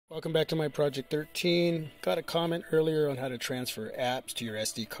Welcome back to my Project 13. Got a comment earlier on how to transfer apps to your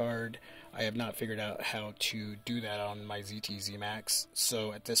SD card. I have not figured out how to do that on my ZTE ZMax.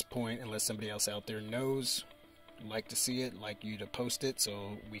 So at this point, unless somebody else out there knows, like to see it, like you to post it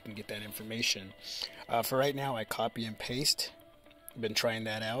so we can get that information. For right now, I copy and paste. I've been trying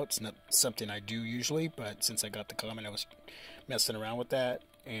that out. It's not something I do usually, but since I got the comment, I was messing around with that.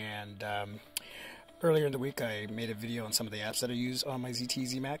 And earlier in the week, I made a video on some of the apps that I use on my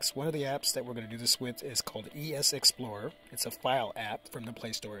ZTE ZMax. One of the apps that we're going to do this with is called ES Explorer. It's a file app from the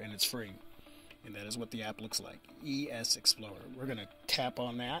Play Store, and it's free. And that is what the app looks like, ES Explorer. We're going to tap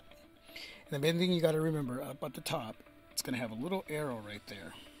on that. And the main thing you got to remember, up at the top, it's going to have a little arrow right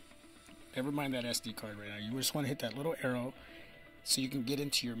there. Never mind that SD card right now. You just want to hit that little arrow so you can get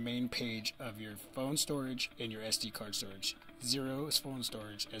into your main page of your phone storage and your SD card storage. 0 is phone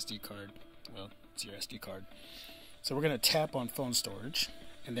storage, SD card, well, it's your SD card. So we're going to tap on phone storage,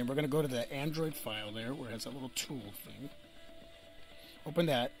 and then we're going to go to the Android file there where it has that little tool thing. Open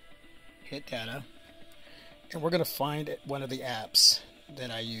that, hit data, and we're going to find one of the apps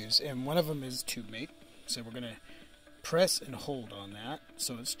that I use, and one of them is TubeMate. So we're going to press and hold on that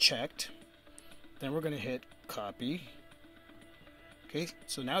so it's checked. Then we're going to hit copy. Okay,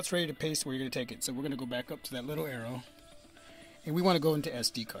 so now it's ready to paste where you're going to take it. So we're going to go back up to that little arrow, and we want to go into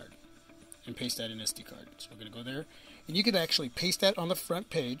SD card and paste that in SD card. So we're going to go there, and you can actually paste that on the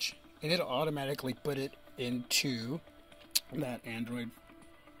front page, and it'll automatically put it into that Android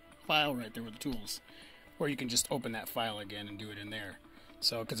file right there with the tools. Or you can just open that file again and do it in there.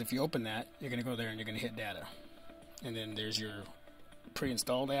 So, because if you open that, you're going to go there and you're going to hit data. And then there's your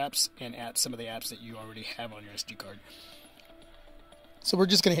pre-installed apps and some of the apps that you already have on your SD card. So we're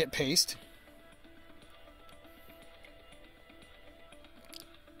just going to hit paste.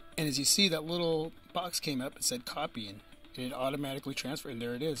 And as you see, that little box came up, it said copying. And it automatically transferred, and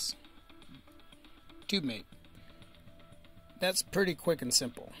there it is. TubeMate. That's pretty quick and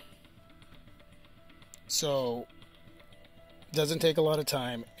simple. So, doesn't take a lot of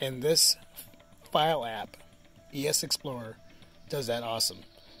time, and this file app, ES Explorer, does that awesome.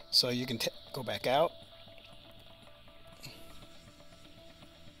 So you can go back out.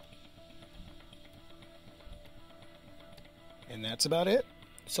 And that's about it.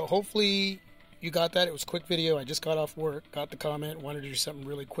 So hopefully you got that. It was a quick video. I just got off work, got the comment, wanted to do something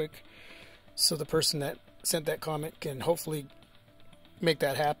really quick. So the person that sent that comment can hopefully make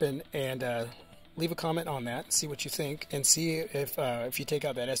that happen, and leave a comment on that, see what you think, and see if you take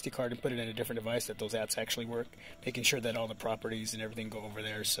out that SD card and put it in a different device, that those apps actually work, making sure that all the properties and everything go over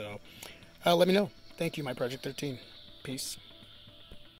there. So let me know. Thank you, my Project 13. Peace.